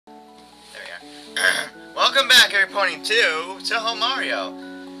Welcome back, everybody, to Touhou Mario.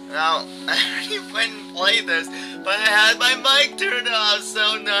 Now, I already went and played this, but I had my mic turned off,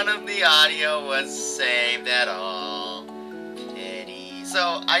 so none of the audio was saved at all. Pity.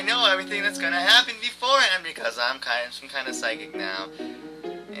 So, I know everything that's gonna happen beforehand because I'm some kind of psychic now.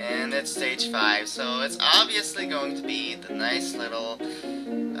 And it's stage 5, so it's obviously going to be the nice little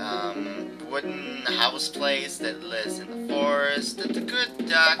wooden house place that lives in the forest that the good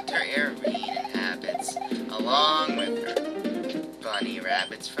Dr. Irene inhabits, along with her bunny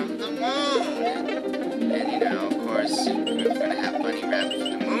rabbits from the moon. And you know, of course, if we're gonna have bunny rabbits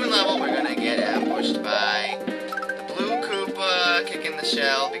from the moon level, we're gonna get ambushed by the blue Koopa kicking the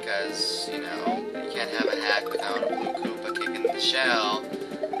shell, because, you know, you can't have a hack without a blue Koopa kicking the shell.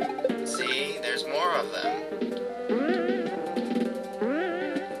 See, there's more of them.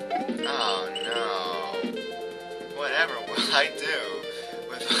 Oh no. Whatever will I do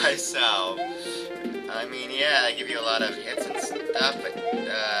with myself? I mean, yeah, I give you a lot of hits and stuff, but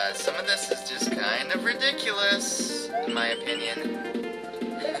some of this is just kind of ridiculous, in my opinion.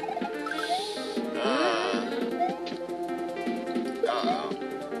 Uh-oh.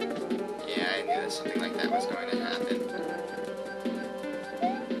 Yeah, I knew that something like that was going to happen.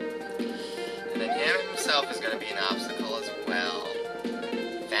 And then him himself is going to be an obstacle as well.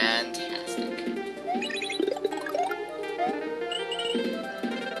 Fantastic.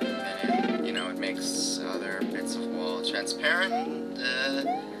 And you know, it makes other bits of wall transparent,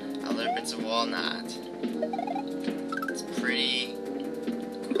 other bits of wall not. It's pretty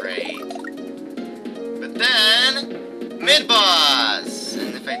great. But then, mid-boss!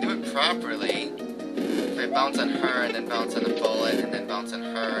 And if I do it properly, if I bounce on her and then bounce on the bullet and then bounce on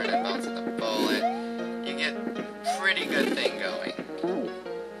her and then bounce on the bullet, you get a pretty good thing going.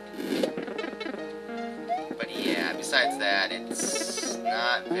 But yeah, besides that, it's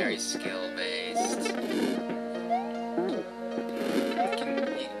not very skill-based. I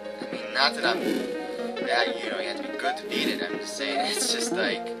mean, not that I'm... Yeah, you know, you have to be good to beat it, I'm just saying, it's just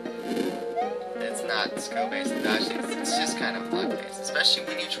like... It's not skill-based, actually, it's just kind of luck-based, especially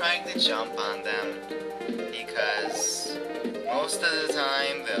when you're trying to jump on them, because most of the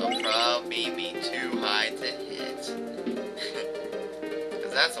time they'll probably be too high to hit.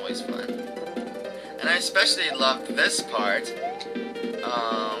 Because that's always fun. And I especially loved this part,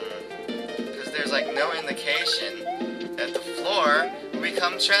 because there's like no indication that the floor will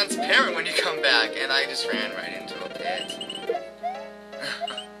become transparent when you come back, and I just ran right into a pit.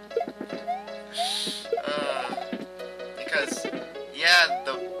 Because, yeah,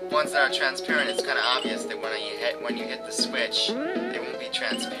 the ones that are transparent, it's kind of obvious that when you hit the switch, they won't be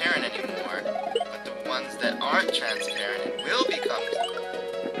transparent anymore. But the ones that aren't transparent, it will become,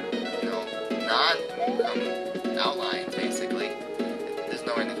 you know, become outlined, basically. There's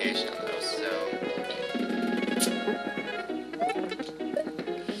no indication on those, so...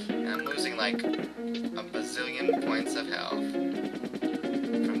 I'm losing like a bazillion points of health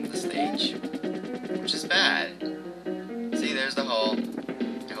from the stage, which is bad. See, there's the hole.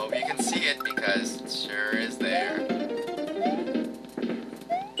 I hope you can see it, because it sure is there.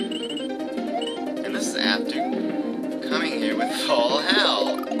 And this is after coming here with full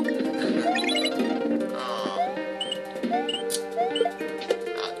health. Oh,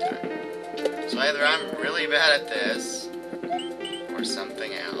 darn. So either I'm really bad at this, or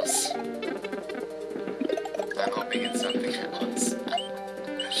something else. I'm hoping it's something else.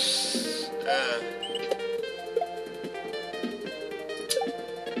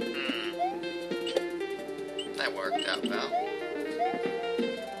 That worked out well.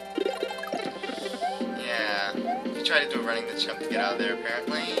 Yeah, if you try to do a running the jump to get out of there,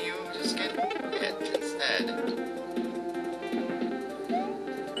 apparently, you just get hit instead.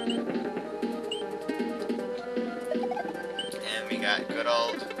 And we got good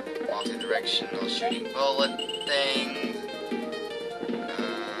old multi-directional shooting bullet thing.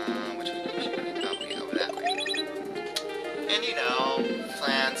 Which way are you shooting? Oh, yeah, over that way. And you know,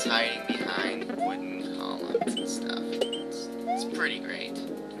 plants hiding behind wooden columns and stuff. It's pretty great.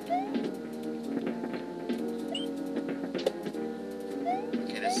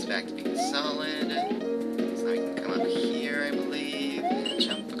 Okay, this is back to being solid. So now we can come up here, I believe, and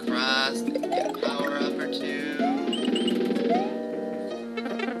jump across and get a power up or two.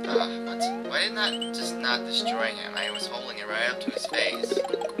 What? Why did that just not destroy him? I was holding it right up to his face.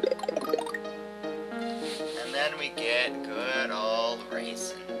 And then we get good old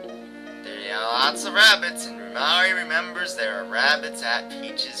racing. There are lots of rabbits, and Mario remembers there are rabbits at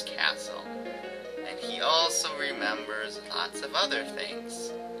Peach's castle. And he also remembers lots of other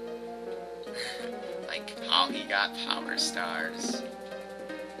things. Like how he got power stars.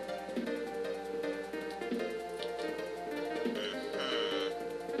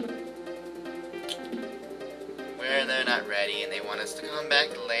 already, and they want us to come back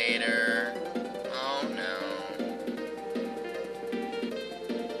later. Oh no.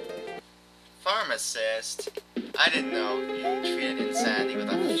 Pharmacist? I didn't know you treated insanity with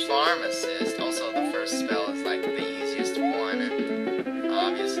a pharmacist. Also, the first spell is like the easiest one,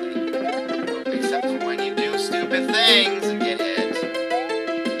 obviously. Except for when you do stupid things and get hit.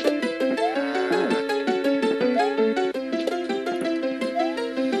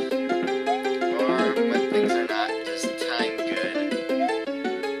 Or when things are not just timed good.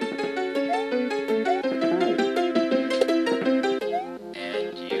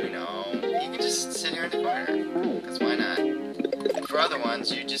 And you know, you can just sit here in the corner. Because why not? And for other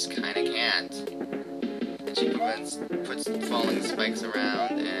ones, you just kinda can't. And she puts falling spikes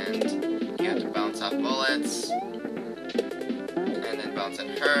around, and you have to bounce off bullets, and then bounce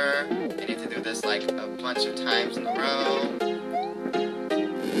at her, and you have to do this like a bunch of times in a row.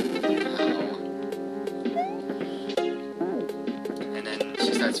 Ow. And then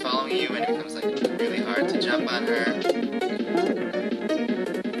she starts following you, and it becomes like really hard to jump on her. And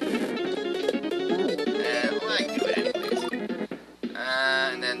well, I can do it anyways.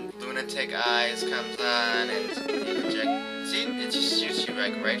 And then Lunatic Eyes comes on, and you project. See, it just shoots you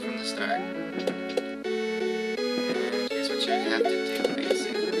like right from the start. And here's what you have to do,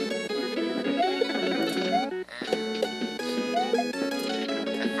 basically.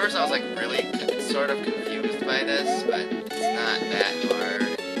 And at first I was like really sort of confused by this, but it's not that hard,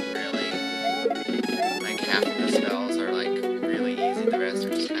 really. Like half of the spells are like really easy, the rest are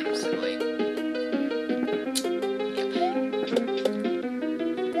just kind of silly.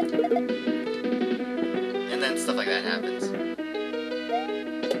 And then stuff like that happens.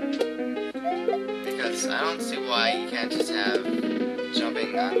 Because I don't see why you can't just have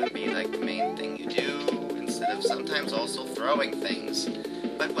jumping on them be like the main thing you do, instead of sometimes also throwing things.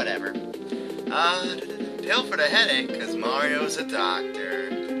 But whatever. Pill for the headache, because Mario's a doctor.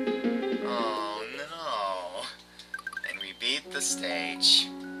 Oh no. And we beat the stage.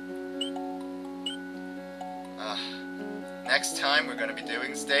 Next time we're going to be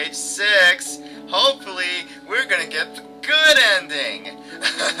doing stage 6. Hopefully we're going to get the good ending.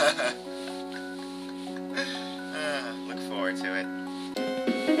 Look forward to it.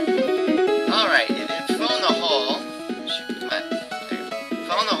 Alright, if you fall in the hole, shoot, come on,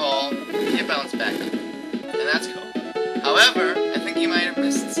 fall in the hole, you bounce back up, and that's cool. However, I think you might have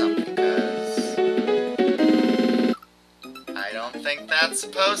missed something, because I don't think that's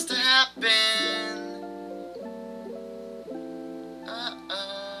supposed to happen.